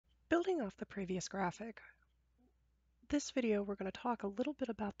Building off the previous graphic, this video we're going to talk a little bit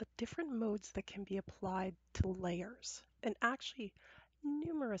about the different modes that can be applied to layers and actually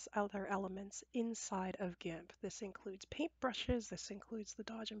numerous other elements inside of GIMP. This includes paintbrushes, this includes the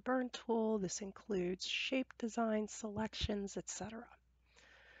dodge and burn tool, this includes shape design, selections, etc.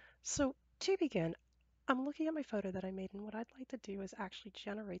 So to begin, I'm looking at my photo that I made, and what I'd like to do is actually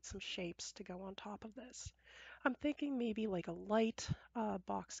generate some shapes to go on top of this. I'm thinking maybe like a light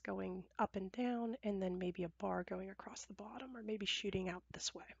box going up and down, and then maybe a bar going across the bottom, or maybe shooting out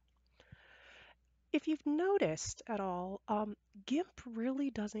this way. If you've noticed at all, GIMP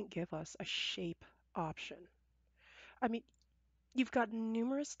really doesn't give us a shape option. I mean, you've got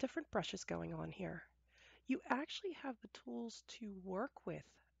numerous different brushes going on here. You actually have the tools to work with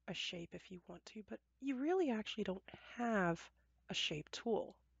a shape if you want to, but you really actually don't have a shape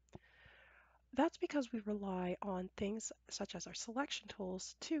tool. That's because we rely on things such as our selection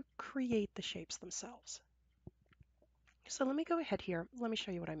tools to create the shapes themselves. So let me go ahead here. Let me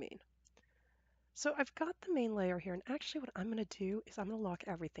show you what I mean. So I've got the main layer here, and actually what I'm going to do is I'm going to lock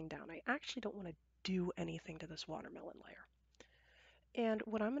everything down. I actually don't want to do anything to this watermelon layer. And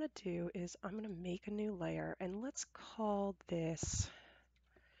what I'm going to do is I'm going to make a new layer, and let's call this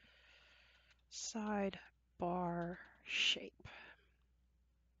sidebar shape.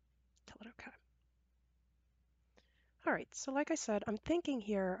 Tell it OK. All right, so like I said, I'm thinking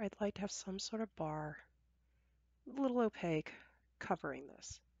here I'd like to have some sort of bar, a little opaque, covering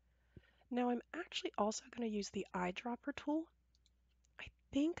this. Now I'm actually also going to use the eyedropper tool. I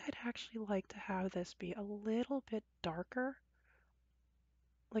think I'd actually like to have this be a little bit darker,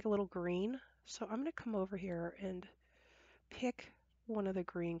 like a little green. So I'm going to come over here and pick one of the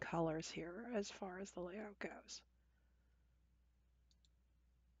green colors here as far as the layout goes.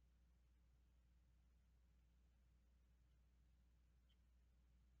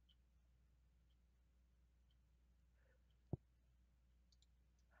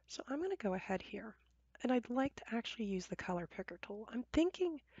 So I'm going to go ahead here, and I'd like to actually use the color picker tool. I'm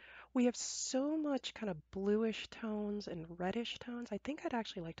thinking we have so much kind of bluish tones and reddish tones. I think I'd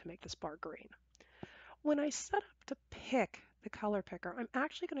actually like to make this bar green. When I set up to pick the color picker, I'm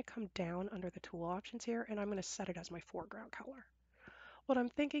actually going to come down under the tool options here, and I'm going to set it as my foreground color. What I'm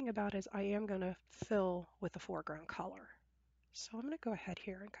thinking about is I am going to fill with the foreground color. So I'm going to go ahead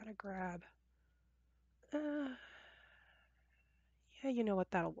here and kind of grab, yeah, you know what,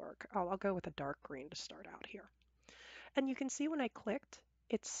 that'll work. I'll go with a dark green to start out here. And you can see when I clicked,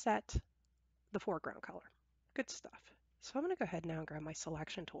 it set the foreground color. Good stuff. So I'm going to go ahead now and grab my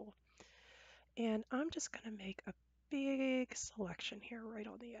selection tool. And I'm just going to make a big selection here right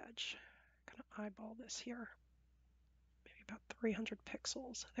on the edge. Kind of eyeball this here. Maybe about 300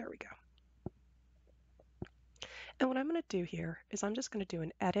 pixels. There we go. And what I'm going to do here is I'm just going to do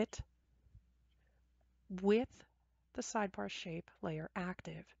an edit with the sidebar shape layer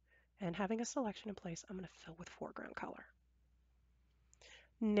active. And having a selection in place, I'm going to fill with foreground color.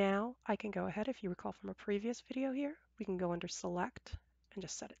 Now I can go ahead, if you recall from a previous video here, we can go under select and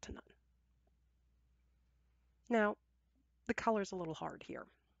just set it to none. Now, the color's a little hard here.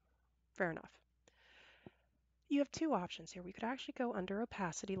 Fair enough. You have two options here. We could actually go under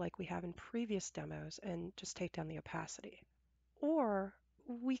opacity like we have in previous demos and just take down the opacity. Or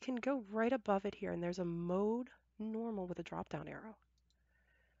we can go right above it here, and there's a mode normal with a drop-down arrow.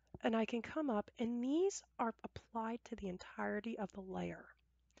 And I can come up, and these are applied to the entirety of the layer.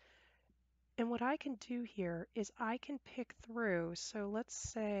 And what I can do here is I can pick through, so let's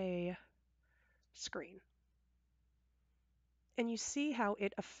say screen. And you see how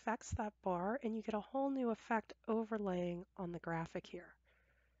it affects that bar, and you get a whole new effect overlaying on the graphic here.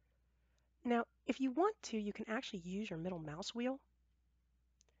 Now, if you want to, you can actually use your middle mouse wheel,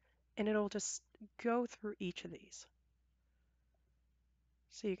 and it'll just go through each of these.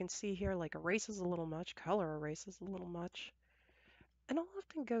 So you can see here, like erases a little much, color erases a little much. And I'll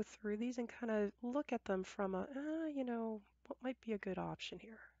often go through these and kind of look at them from a, you know, what might be a good option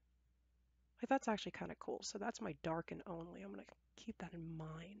here. Like that's actually kind of cool. So that's my darken only. I'm going to keep that in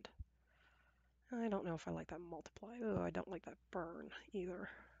mind. I don't know if I like that multiply. Oh, I don't like that burn either.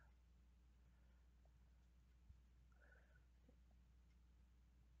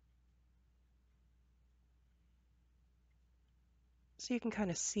 So you can kind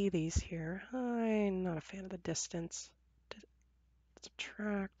of see these here. I'm not a fan of the distance.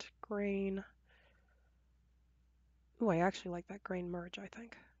 Subtract, grain. Oh, I actually like that grain merge, I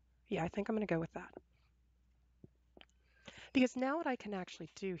think. Yeah, I think I'm going to go with that. Because now what I can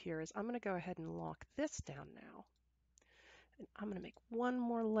actually do here is I'm going to go ahead and lock this down now. And I'm going to make one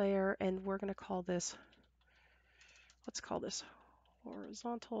more layer, and we're going to call this, let's call this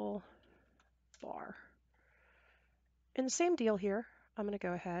horizontal bar. And the same deal here, I'm going to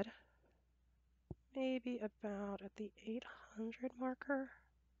go ahead, maybe about at the 800 marker,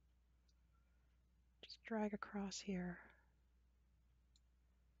 just drag across here.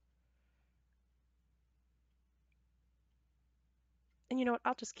 And you know what,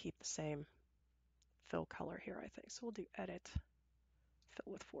 I'll just keep the same fill color here, I think. So we'll do edit,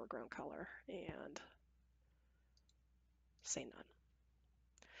 fill with foreground color, and say none.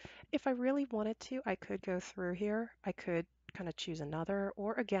 If I really wanted to, I could go through here. I could kind of choose another,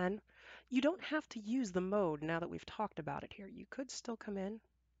 or again, you don't have to use the mode now that we've talked about it here. You could still come in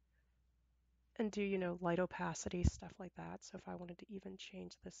and do, you know, light opacity, stuff like that. So if I wanted to even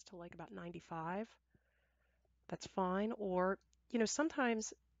change this to like about 95, that's fine. Or, you know,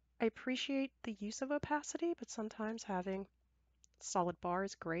 sometimes I appreciate the use of opacity, but sometimes having solid bar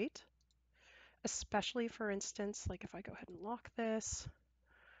is great, especially for instance, like if I go ahead and lock this,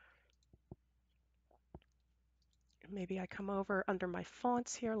 maybe I come over under my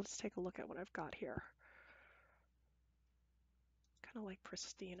fonts here. Let's take a look at what I've got here. Kind of like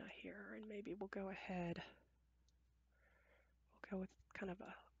Pristina here, and maybe we'll go ahead. We'll go with kind of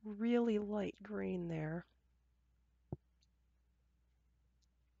a really light green there.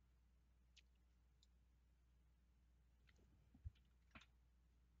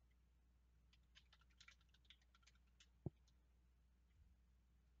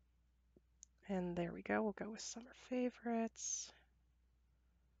 And there we go. We'll go with summer favorites.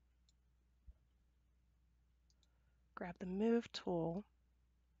 Grab the move tool.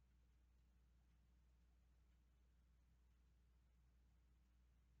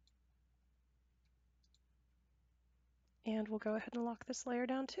 And we'll go ahead and lock this layer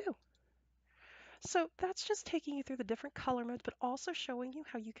down too. So that's just taking you through the different color modes, but also showing you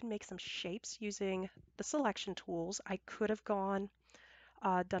how you can make some shapes using the selection tools. I could have done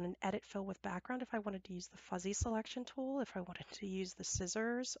an edit fill with background if I wanted to use the fuzzy selection tool, if I wanted to use the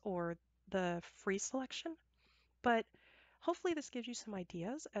scissors or the free selection. But hopefully this gives you some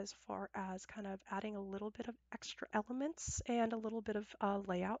ideas as far as kind of adding a little bit of extra elements and a little bit of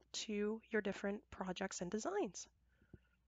layout to your different projects and designs.